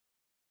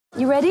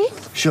You ready?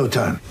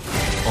 Showtime.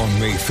 On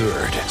May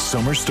 3rd,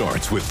 summer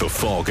starts with The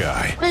Fall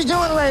Guy. Let's do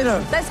it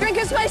later. Let's drink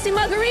a spicy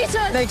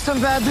margarita. Make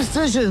some bad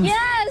decisions.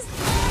 Yes!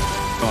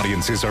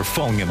 Audiences are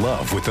falling in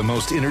love with the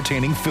most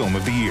entertaining film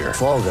of the year.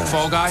 Fall Guy.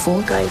 Fall Guy?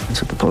 Fall guy.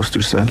 That's what the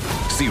poster said.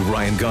 See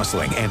Ryan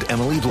Gosling and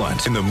Emily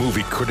Blunt in the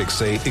movie critics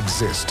say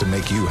exists to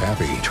make you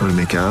happy. Trying to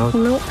make it out?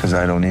 Nope. Because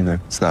I don't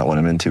either. It's not what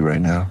I'm into right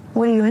now.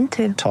 What are you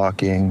into?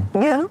 Talking.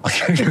 Yeah.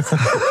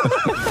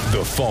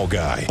 The Fall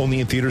Guy.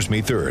 Only in theaters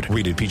May 3rd.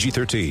 Rated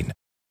PG-13.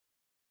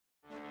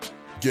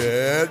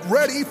 Get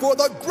ready for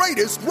the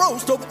greatest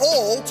roast of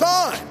all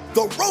time.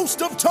 The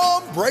Roast of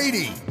Tom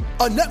Brady.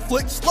 A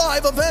Netflix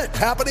live event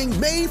happening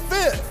May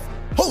 5th.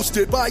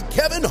 Hosted by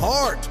Kevin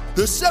Hart.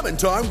 The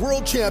 7-time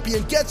world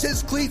champion gets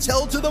his cleats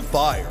held to the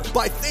fire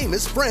by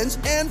famous friends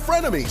and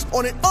frenemies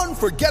on an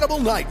unforgettable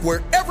night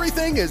where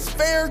everything is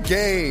fair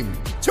game.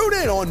 Tune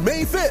in on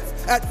May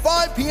 5th at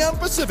 5 p.m.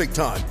 Pacific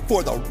time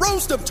for the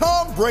Roast of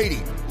Tom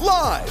Brady.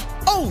 Live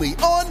only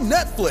on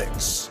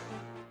Netflix.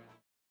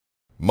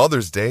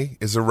 Mother's Day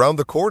is around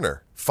the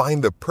corner.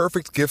 Find the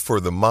perfect gift for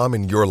the mom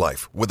in your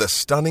life with a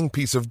stunning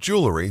piece of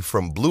jewelry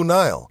from Blue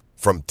Nile.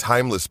 From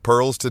timeless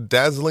pearls to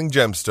dazzling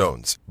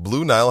gemstones,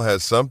 Blue Nile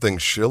has something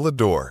she'll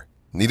adore.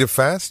 Need it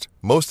fast?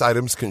 Most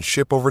items can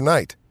ship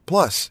overnight.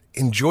 Plus,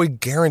 enjoy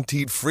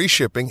guaranteed free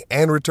shipping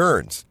and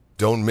returns.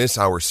 Don't miss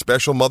our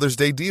special Mother's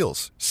Day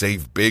deals.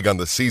 Save big on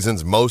the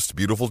season's most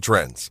beautiful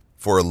trends.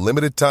 For a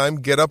limited time,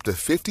 get up to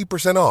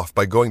 50% off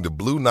by going to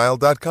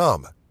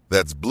BlueNile.com.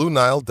 That's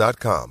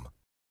BlueNile.com.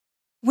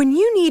 When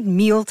you need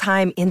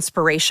mealtime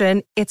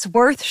inspiration, it's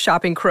worth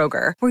shopping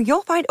Kroger, where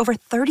you'll find over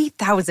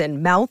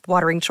 30,000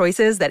 mouth-watering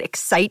choices that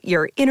excite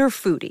your inner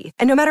foodie.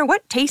 And no matter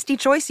what tasty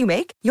choice you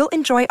make, you'll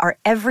enjoy our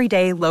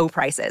everyday low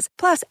prices,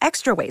 plus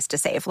extra ways to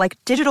save, like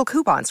digital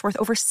coupons worth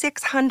over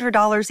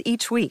 $600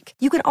 each week.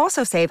 You can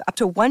also save up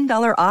to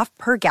 $1 off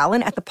per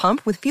gallon at the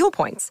pump with fuel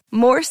points.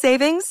 More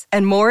savings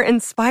and more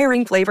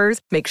inspiring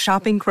flavors make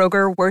shopping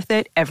Kroger worth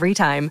it every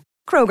time.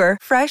 Kroger,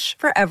 fresh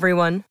for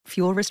everyone.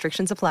 Fuel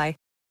restrictions apply.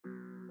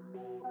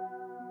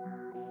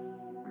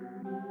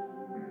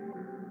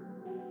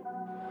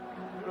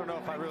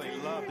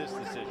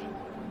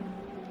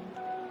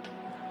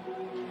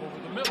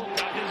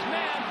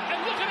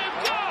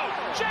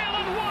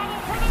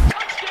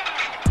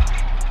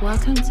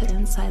 Welcome to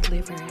Inside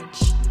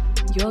Leverage,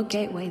 your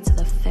gateway to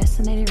the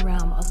fascinating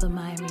realm of the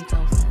Miami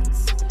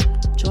Dolphins.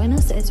 Join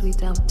us as we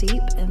delve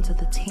deep into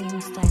the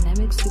team's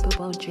dynamic Super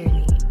Bowl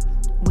journey.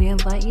 We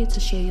invite you to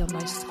share your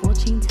most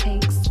scorching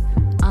takes,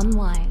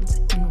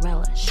 unwind, and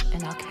relish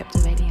in our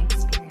captivating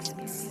experience.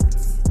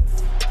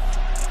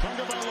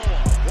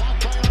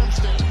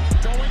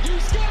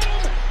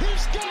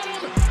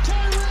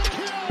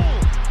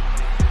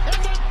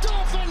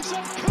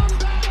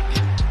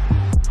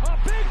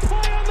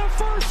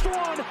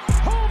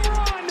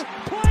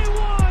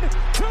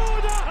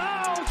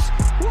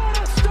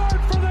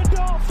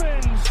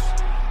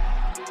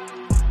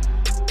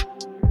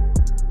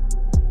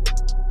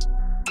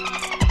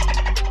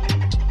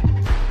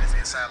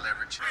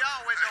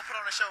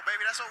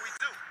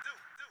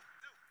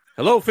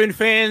 Hello, Fin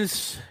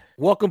fans.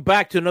 Welcome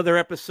back to another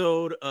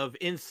episode of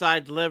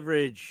Inside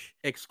Leverage,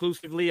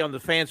 exclusively on the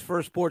Fans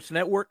First Sports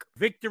Network.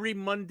 Victory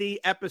Monday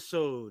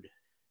episode.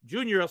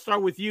 Junior, I'll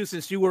start with you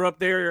since you were up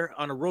there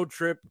on a road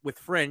trip with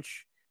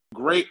French.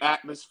 Great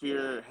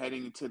atmosphere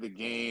heading into the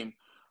game.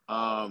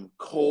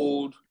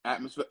 Cold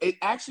atmosphere. It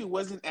actually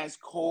wasn't as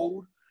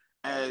cold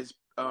as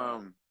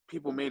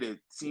people made it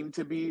seem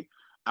to be.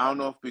 I don't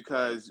know if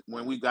because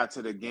when we got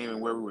to the game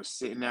and where we were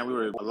sitting at, we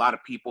were a lot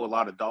of people, a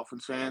lot of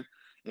Dolphins fans.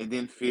 It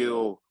didn't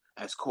feel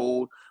as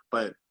cold,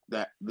 but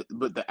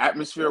the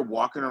atmosphere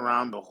walking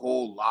around the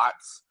whole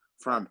lots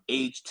from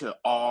H to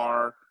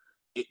R,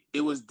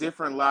 it was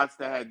different lots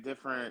that had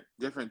different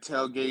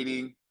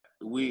tailgating.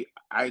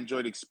 I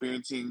enjoyed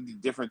experiencing the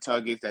different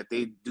tailgates that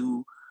they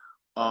do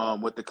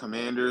with the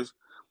Commanders.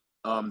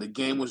 The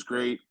game was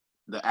great.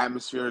 The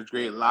atmosphere was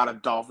great. A lot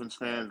of Dolphins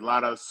fans, a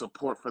lot of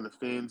support for the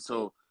Fins.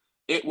 So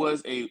it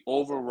was a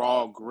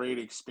overall great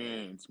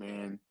experience,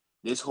 man.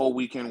 This whole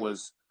weekend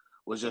was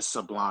just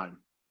sublime.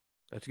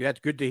 That's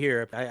good to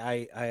hear.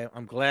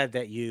 I'm glad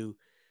that you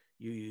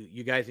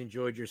guys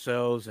enjoyed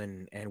yourselves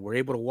and were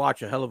able to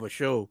watch a hell of a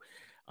show.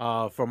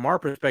 From our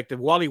perspective,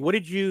 Wally, what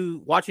did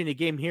you watching the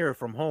game here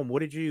from home? What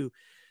did you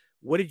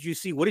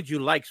see? What did you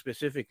like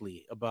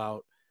specifically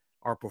about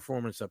our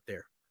performance up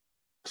there?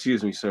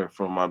 Excuse me, sir,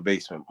 from my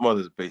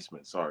mother's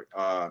basement. Sorry.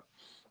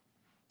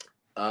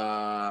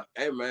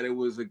 Hey man, it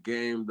was a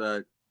game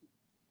that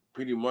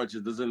pretty much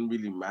it doesn't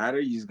really matter.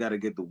 You just got to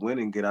get the win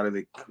and get out of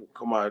it,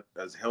 come out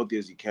as healthy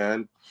as you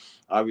can.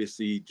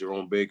 Obviously,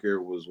 Jerome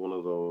Baker was one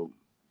of the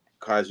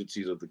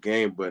casualties of the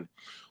game, but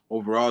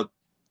overall,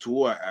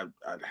 Tua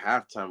at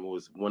halftime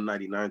was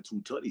 199,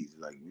 2 tutties.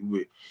 Like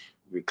we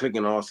were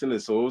clicking all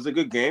cylinders. So it was a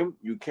good game.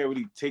 You can't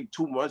really take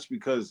too much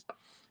because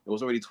it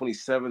was already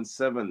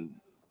 27-7.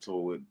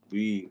 So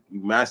we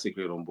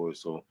massacred them, boys.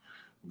 So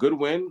good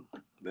win.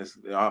 Let's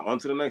on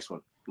to the next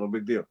one. No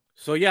big deal.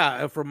 So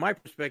yeah, from my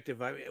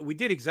perspective, we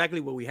did exactly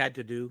what we had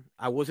to do.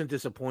 I wasn't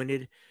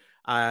disappointed.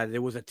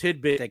 There was a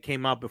tidbit that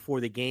came out before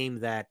the game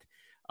that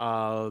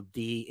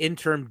the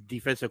interim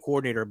defensive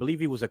coordinator, I believe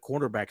he was a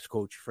cornerbacks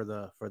coach for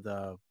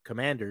the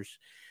Commanders.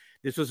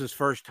 This was his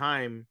first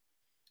time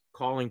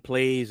calling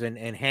plays and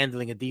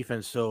handling a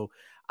defense. So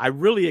I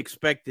really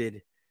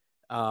expected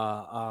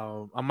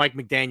a Mike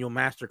McDaniel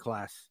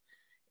masterclass.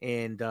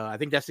 And I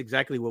think that's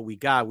exactly what we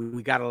got.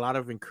 We got a lot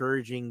of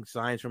encouraging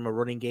signs from a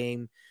running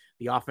game.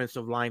 The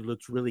offensive line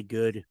looks really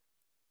good.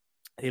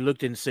 It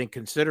looked in sync,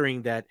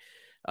 considering that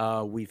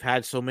we've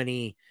had so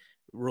many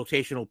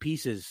rotational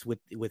pieces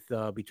with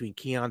between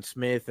Keon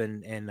Smith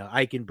and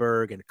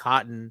Eichenberg and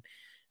Cotton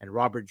and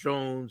Robert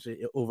Jones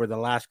over the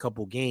last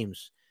couple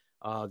games.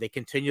 They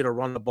continue to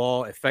run the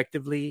ball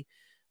effectively.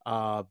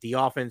 The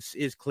offense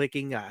is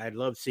clicking. I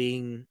love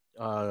seeing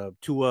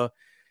Tua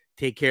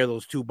take care of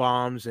those two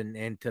bombs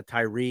and to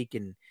Tyreek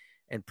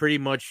and pretty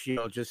much,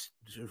 just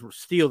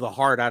steal the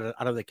heart out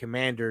of the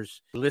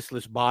Commanders'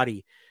 listless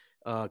body,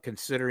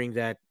 considering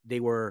that they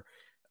were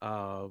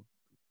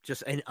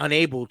just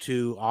unable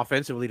to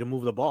offensively to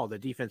move the ball. The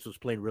defense was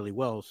playing really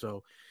well.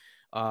 So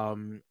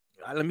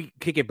let me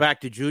kick it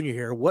back to Junior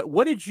here.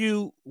 What did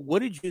you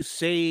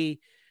say?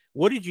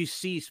 What did you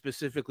see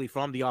specifically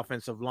from the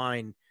offensive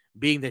line,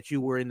 being that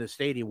you were in the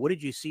stadium? What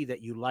did you see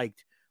that you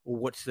liked, or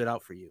what stood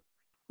out for you?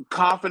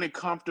 Confident,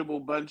 comfortable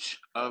bunch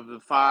of the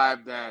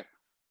five that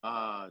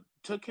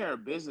took care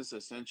of business,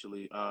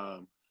 essentially.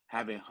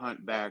 Having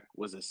Hunt back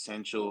was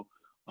essential,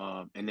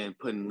 and then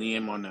putting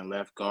Liam on the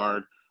left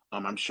guard.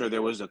 I'm sure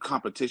there was a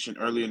competition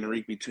earlier in the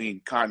week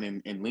between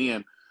Cotton and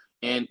Liam.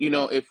 And,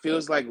 it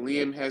feels like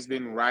Liam has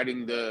been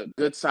riding the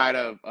good side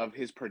of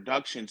his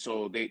production,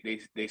 so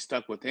they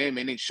stuck with him,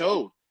 and it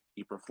showed.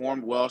 He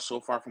performed well so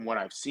far from what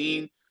I've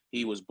seen.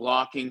 He was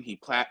blocking. He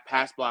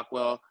pass blocked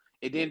well.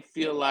 It didn't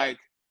feel like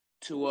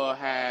Tua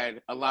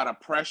had a lot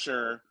of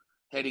pressure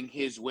heading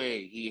his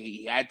way.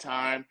 He had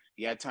time.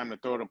 He had time to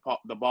throw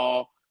the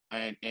ball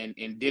and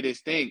did his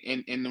thing.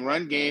 In the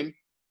run game,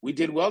 we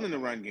did well in the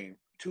run game.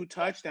 2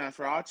 touchdowns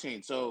for our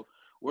team. So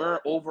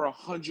we're over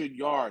 100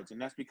 yards, and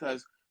that's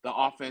because the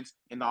offense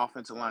and the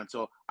offensive line.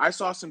 So I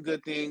saw some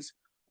good things.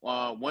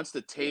 Once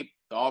the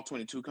all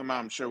 22 come out,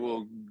 I'm sure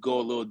we'll go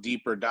a little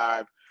deeper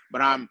dive.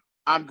 But I'm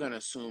gonna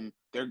assume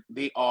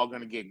they all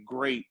gonna get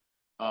great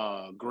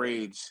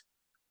grades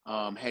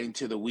heading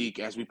to the week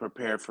as we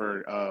prepare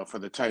for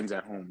the Titans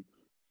at home.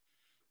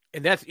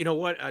 And that's,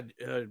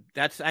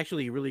 that's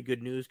actually really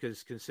good news,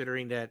 because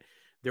considering that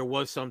there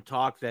was some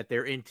talk that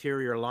their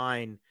interior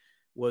line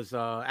was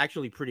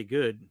actually pretty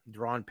good.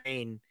 Deron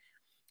Payne,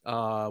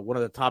 one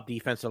of the top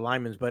defensive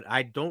linemen, but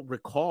I don't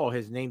recall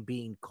his name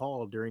being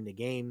called during the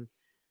game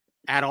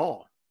at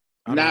all.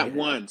 Not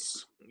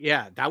once.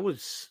 Yeah, that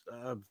was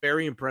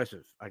very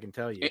impressive, I can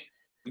tell you.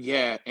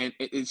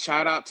 And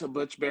shout out to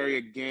Butchberry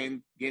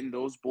again, getting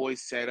those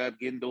boys set up,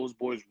 getting those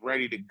boys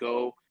ready to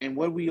go. And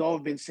what we all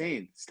have been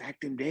saying, stack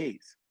them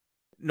days.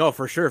 No,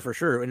 for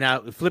sure. And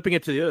now flipping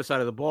it to the other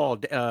side of the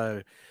ball,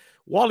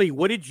 Wally,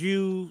 what did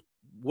you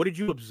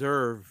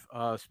observe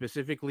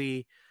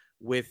specifically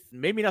with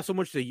maybe not so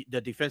much the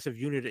defensive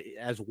unit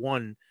as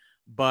one,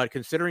 but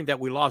considering that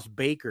we lost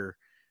Baker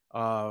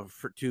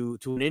to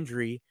an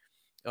injury,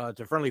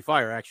 to friendly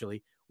fire,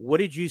 actually. What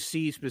did you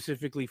see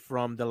specifically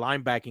from the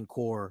linebacking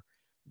core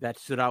that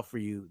stood out for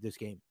you this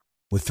game?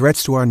 With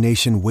threats to our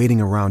nation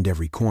waiting around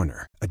every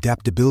corner,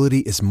 adaptability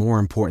is more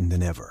important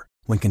than ever.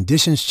 When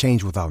conditions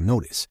change without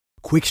notice,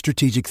 quick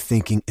strategic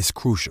thinking is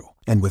crucial.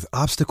 And with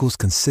obstacles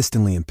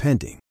consistently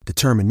impending,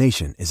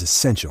 determination is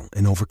essential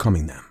in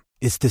overcoming them.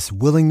 It's this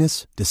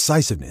willingness,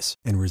 decisiveness,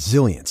 and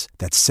resilience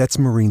that sets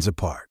Marines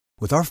apart.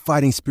 With our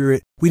fighting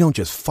spirit, we don't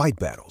just fight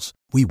battles,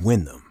 we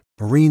win them.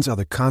 Marines are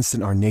the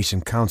constant our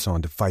nation counts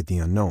on to fight the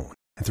unknown.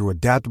 And through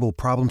adaptable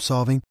problem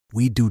solving,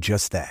 we do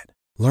just that.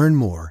 Learn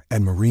more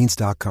at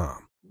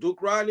Marines.com.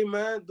 Duke Riley,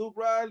 man. Duke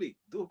Riley.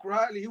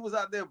 He was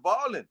out there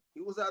balling.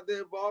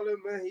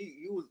 Man.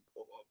 He was.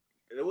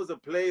 It was a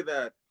play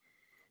that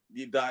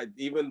he died.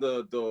 Even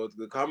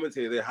the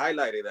commentator, they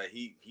highlighted that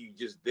he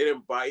just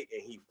didn't bite,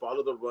 and he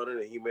followed the runner,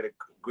 and he made a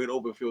great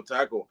open field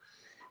tackle.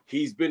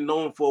 He's been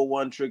known for a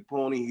one-trick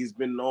pony. He's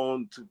been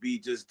known to be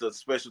just the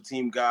special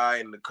team guy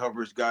and the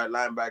coverage guy,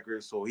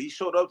 linebacker. So he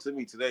showed up to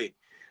me today.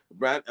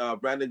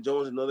 Brandon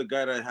Jones, another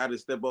guy that had to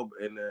step up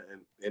in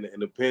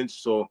the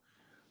pinch. So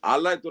I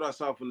liked what I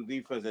saw from the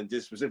defense, and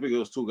just specifically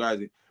those two guys.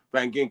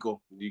 Van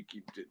Ginkel,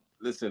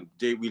 listen,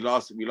 Jay, we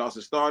lost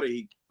a starter.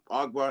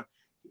 Agba,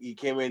 he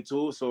came in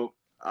too. So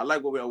I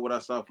like what I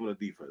saw from the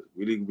defense.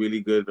 Really,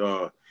 really good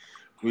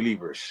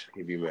relievers,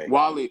 if you may.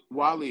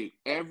 Wally,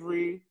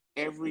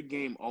 every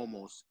game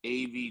almost,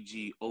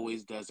 AVG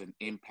always does an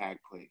impact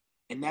play.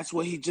 And that's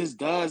what he just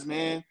does,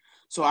 man.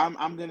 So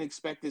I'm going to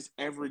expect this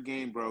every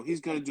game, bro.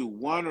 He's going to do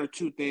one or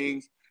two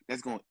things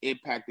that's going to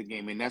impact the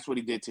game, and that's what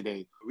he did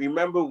today.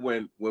 Remember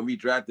when we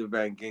drafted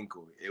Van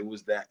Ginkel, it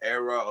was that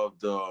era of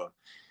the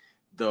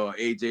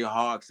AJ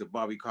Hawks, the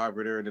Bobby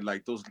Carpenter, and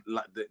like those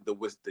the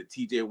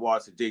TJ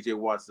Watts, the JJ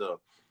Watts,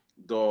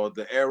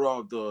 the era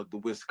of the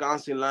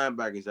Wisconsin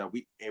linebackers that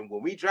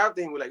when we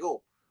drafted him, we're like,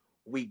 oh,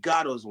 we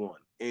got us one.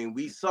 And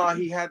we saw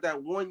he had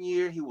that 1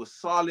 year, he was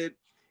solid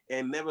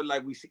and never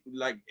like we see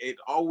like it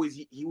always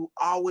he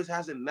always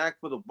has a knack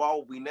for the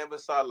ball. We never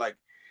saw like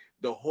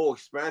the whole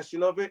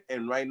expansion of it.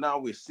 And right now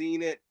we're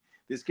seeing it.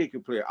 This kid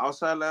can play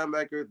outside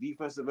linebacker,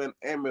 defensive end,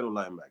 and middle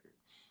linebacker.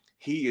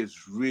 He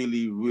is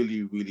really,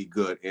 really, really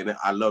good. And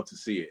I love to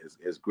see it.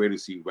 It's great to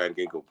see Van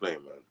Ginkel playing,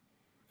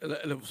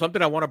 man.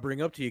 Something I want to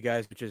bring up to you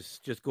guys, which is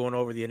just going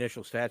over the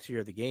initial stats here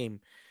of the game.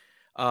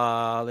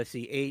 Let's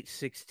see, 8,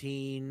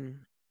 16,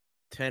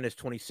 10 is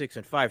 26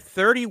 and 5.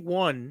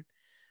 31,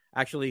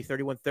 actually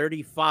 31,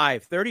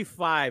 35.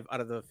 35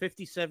 out of the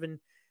 57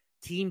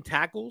 team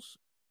tackles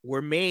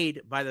were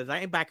made by the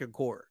linebacker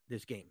core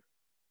this game.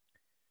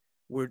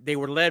 They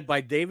were led by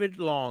David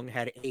Long,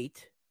 had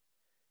 8.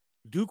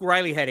 Duke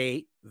Riley had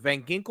 8.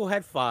 Van Ginkel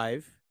had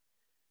 5.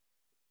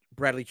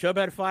 Bradley Chubb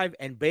had 5,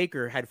 and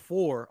Baker had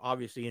 4,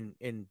 obviously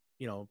in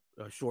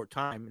a short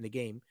time in the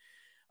game.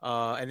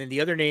 And then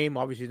the other name,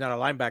 obviously, is not a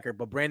linebacker,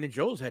 but Brandon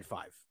Jones had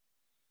 5.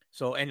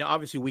 So, and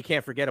obviously, we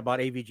can't forget about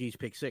AVG's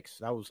pick 6.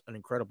 That was an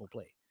incredible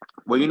play.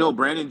 Well,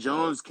 Brandon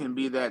Jones can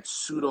be that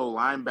pseudo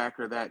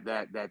linebacker,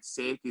 that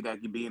safety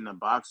that can be in the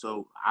box.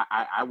 So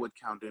I would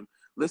count him.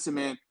 Listen,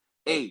 man,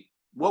 hey,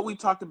 what we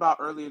talked about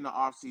early in the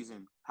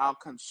offseason, how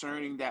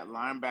concerning that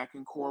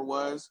linebacking core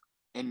was,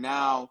 and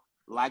now,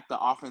 like the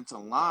offensive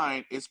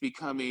line, it's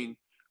becoming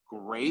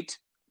great.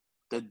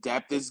 The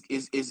depth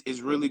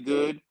is really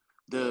good.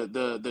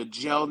 The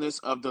gelness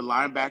of the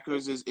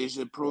linebackers is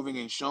improving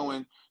and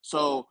showing.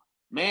 So,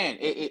 man,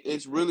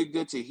 it's really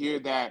good to hear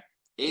that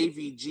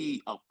AVG,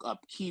 a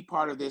key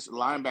part of this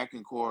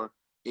linebacking core,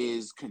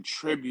 is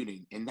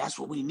contributing, and that's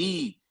what we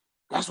need.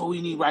 That's what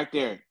we need right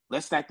there.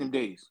 Let's stack them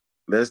days.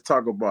 Let's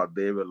talk about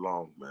David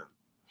Long, man.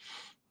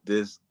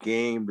 This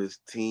game, this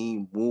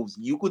team moves.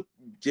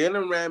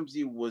 Jalen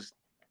Ramsey was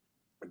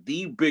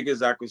the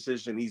biggest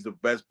acquisition. He's the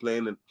best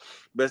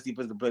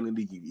defensive player in the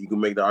league. You can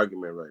make the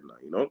argument right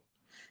now,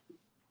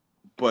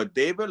 But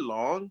David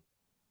Long,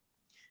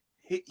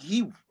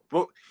 he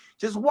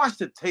just watch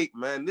the tape,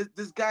 man.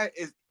 This guy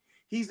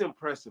he's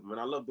impressive, man.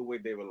 I love the way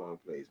David Long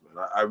plays,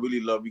 man. I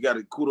really love. You got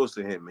to kudos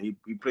to him, man.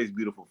 He plays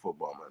beautiful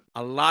football, man.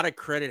 A lot of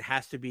credit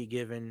has to be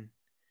given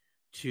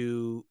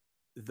to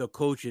the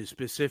coaches,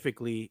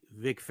 specifically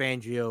Vic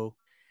Fangio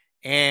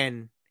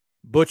and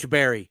Butch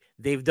Barry.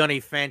 They've done a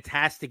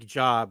fantastic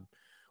job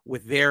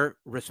with their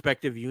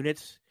respective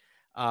units.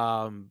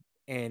 And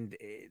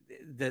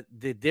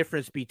the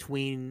difference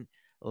between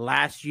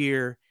last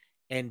year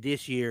and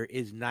this year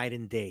is night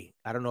and day.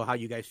 I don't know how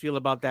you guys feel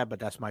about that, but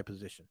that's my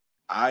position.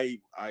 I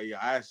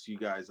asked you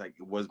guys, like,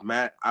 was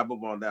Matt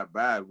Abelbaum that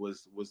bad? Were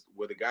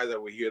the guys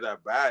that were here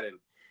that bad? And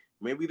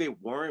maybe they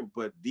weren't,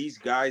 but these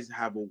guys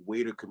have a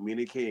way to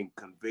communicate and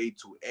convey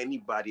to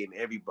anybody and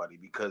everybody,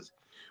 because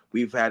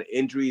we've had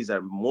injuries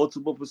at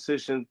multiple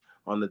positions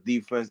on the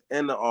defense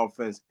and the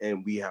offense,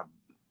 and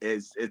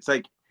it's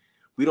like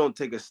we don't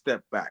take a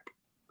step back.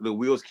 The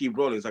wheels keep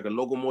rolling. It's like a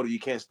locomotive. You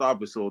can't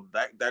stop it. So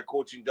that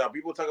coaching job,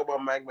 people talk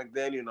about Mike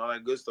McDaniel and all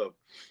that good stuff,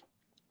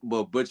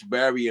 but Butch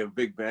Barry and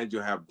Vic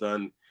Fangio have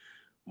done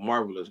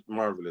marvelous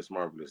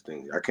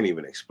things. I can't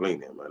even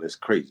explain it, man. It's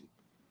crazy.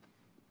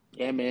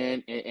 Yeah,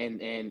 man,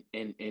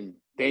 and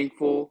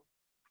thankful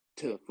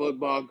to the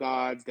football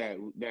gods that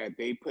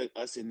they put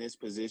us in this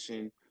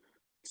position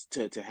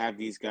to have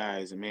these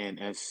guys. And man,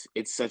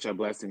 it's such a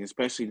blessing,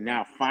 especially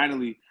now.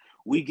 Finally,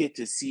 we get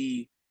to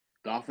see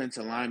the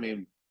offensive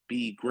linemen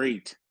be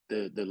great,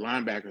 the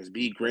linebackers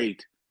be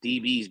great,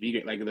 DBs be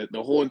great, like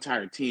the whole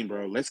entire team,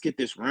 bro. Let's get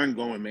this run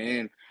going,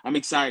 man. I'm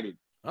excited.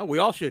 Oh, we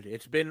all should.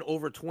 It's been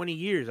over 20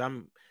 years.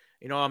 I'm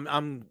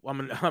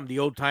the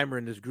old timer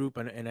in this group,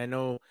 and I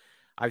know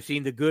I've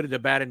seen the good, the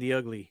bad, and the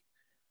ugly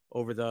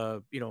over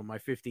the, my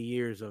 50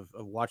 years of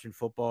watching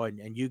football.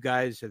 And you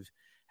guys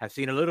have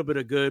seen a little bit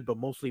of good, but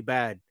mostly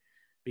bad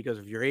because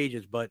of your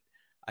ages. But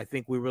I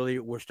think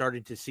we're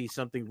starting to see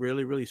something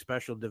really, really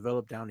special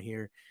develop down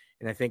here.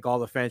 And I think all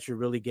the fans should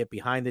really get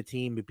behind the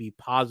team and be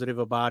positive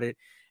about it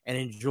and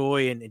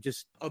enjoy and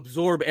just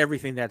absorb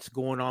everything that's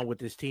going on with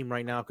this team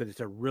right now, because it's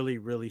a really,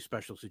 really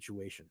special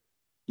situation.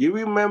 You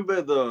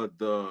remember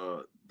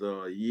the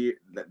year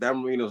that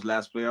Marino's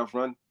last playoff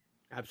run?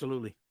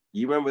 Absolutely.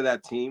 You remember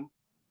that team?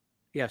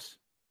 Yes.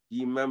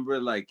 You remember,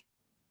 like,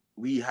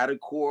 we had a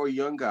core of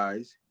young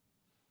guys.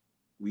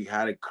 We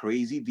had a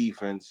crazy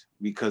defense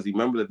because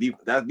remember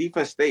that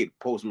defense stayed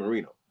post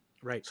Marino.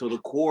 Right. So the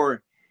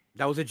core.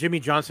 That was a Jimmy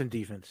Johnson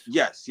defense.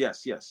 Yes. Yeah.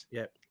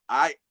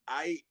 I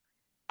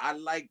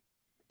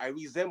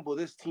resemble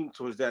this team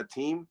towards that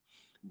team,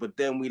 but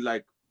then we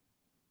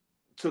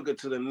took it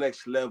to the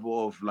next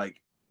level of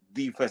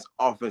defense,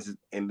 offense,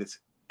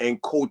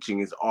 and coaching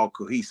is all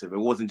cohesive. It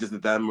wasn't just the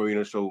Dan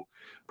Marino show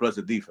plus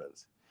the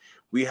defense.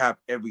 We have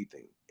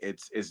everything.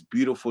 It's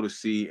beautiful to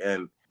see,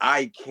 and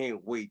I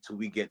can't wait till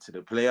we get to the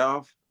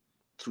playoff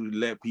to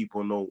let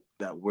people know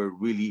that we're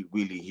really,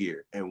 really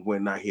here, and we're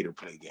not here to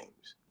play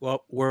games.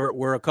 Well,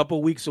 we're a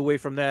couple weeks away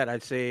from that.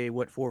 I'd say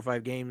 4 or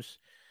 5 games.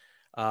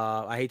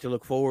 I hate to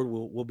look forward.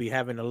 We'll be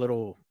having a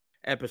little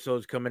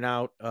episodes coming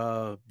out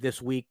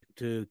this week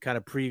to kind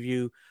of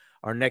preview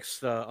our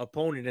next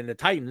opponent in the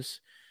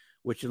Titans,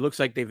 which it looks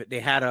like they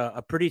had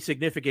a pretty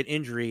significant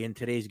injury in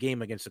today's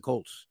game against the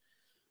Colts.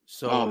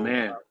 So, oh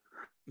man,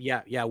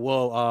 yeah.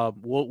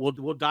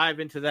 We'll dive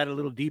into that a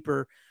little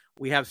deeper.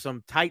 We have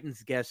some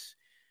Titans guests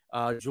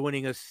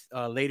joining us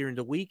later in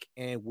the week,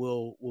 and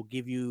we'll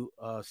give you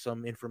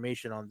some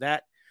information on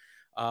that.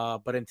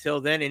 But until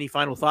then, any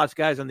final thoughts,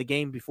 guys, on the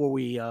game before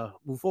we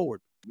move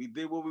forward? We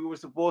did what we were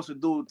supposed to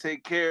do.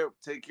 Take care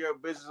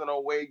of business on our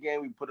away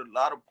game. We put a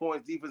lot of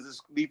points,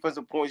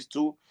 defensive points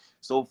too.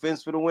 So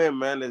offense for the win,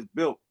 man. Let's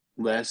build.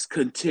 let's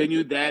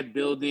continue that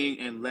building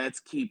and let's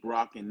keep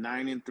rocking.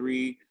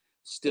 9-3,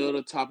 still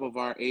the top of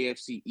our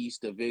AFC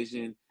East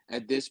division.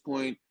 At this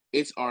point,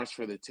 it's ours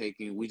for the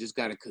taking. We just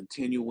got to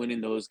continue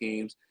winning those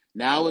games.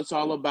 Now it's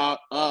all about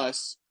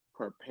us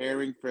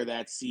preparing for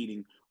that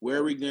seeding. Where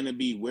are we going to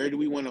be? Where do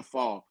we want to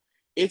fall?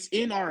 It's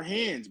in our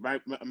hands,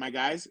 my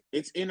guys.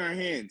 It's in our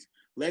hands.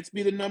 Let's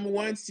be the number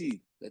 1 seed.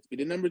 Let's be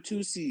the number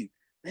 2 seed.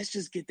 Let's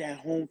just get that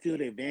home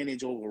field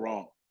advantage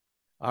overall.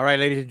 All right,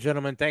 ladies and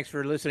gentlemen, thanks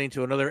for listening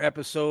to another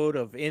episode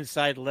of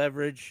Inside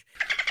Leverage.